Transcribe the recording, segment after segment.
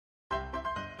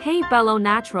Hey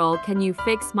belownatural, can you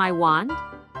fix my wand?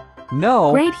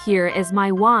 No, Great, here is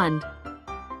my wand.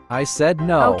 I said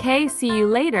no. Okay, see you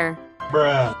later.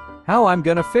 How I'm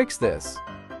gonna fix this?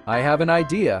 I have an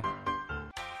idea.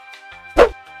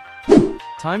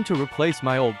 Time to replace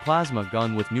my old plasma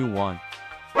gun with new one.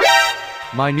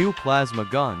 My new plasma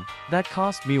gun, that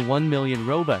cost me 1 million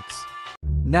Robux.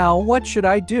 Now what should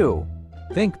I do?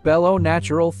 Think,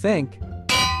 belownatural, think.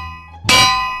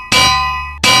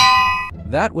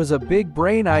 That was a big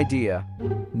brain idea.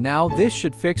 Now this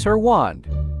should fix her wand.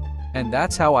 And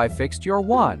that's how I fixed your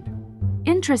wand.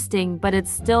 Interesting, but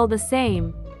it's still the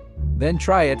same. Then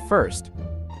try it first.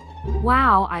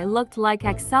 Wow, I looked like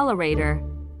accelerator.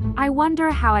 I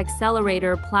wonder how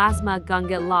accelerator plasma gun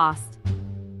get lost.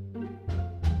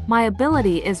 My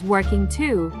ability is working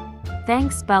too.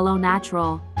 Thanks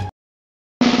belownatural.